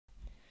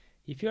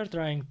If you are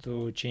trying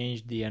to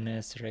change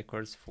DNS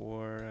records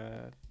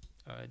for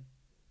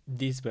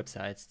this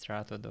website,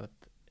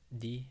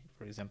 strato.d,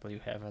 for example, you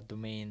have a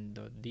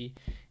domain.d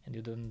and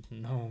you don't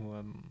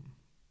know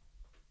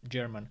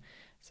German,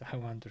 so I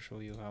want to show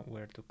you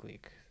where to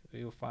click.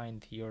 You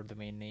find your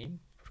domain name,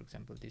 for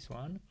example this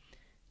one.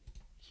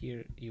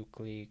 Here you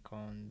click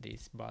on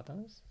these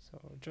buttons, so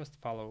just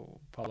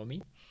follow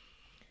me.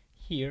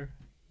 Here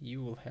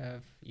you will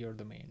have your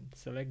domain.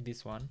 Select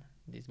this one,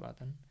 this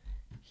button.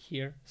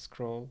 Here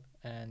scroll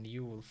and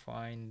you will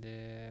find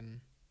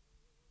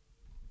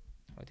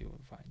what you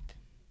will find.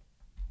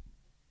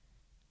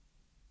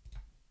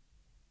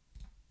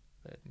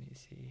 Let me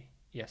see.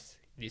 Yes,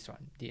 this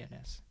one,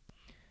 DNS.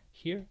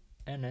 Here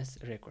NS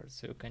records,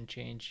 so you can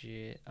change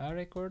a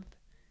record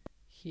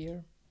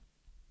here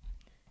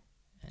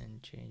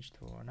and change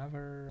to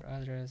another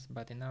address,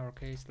 but in our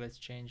case let's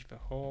change the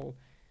whole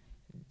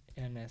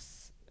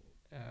NS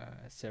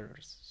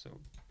servers. So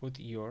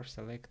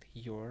select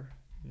your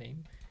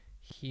name.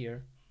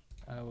 Here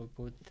I will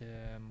put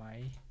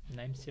my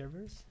name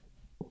servers.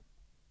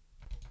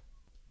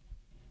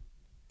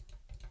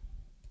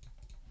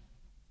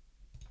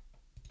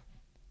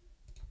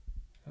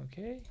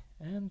 Okay,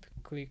 and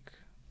click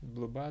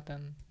blue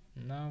button.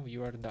 Now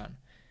you are done.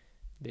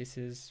 This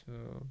is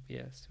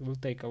yes, will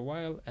take a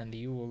while and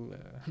you will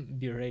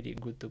be ready,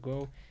 good to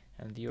go,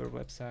 and your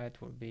website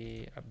will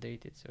be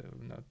updated, so you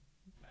will not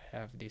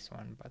have this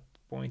one but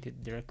point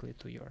it directly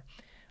to your.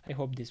 I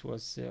hope this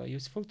was a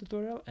useful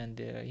tutorial, and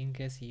in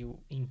case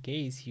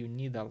you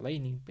need a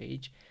landing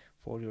page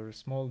for your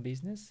small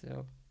business,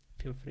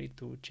 feel free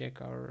to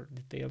check our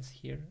details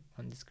here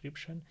on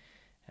description,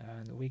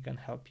 and we can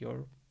help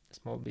your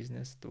small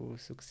business to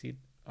succeed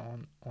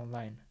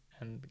online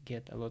and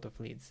get a lot of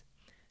leads.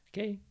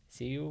 Okay,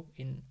 see you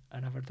in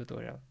another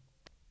tutorial.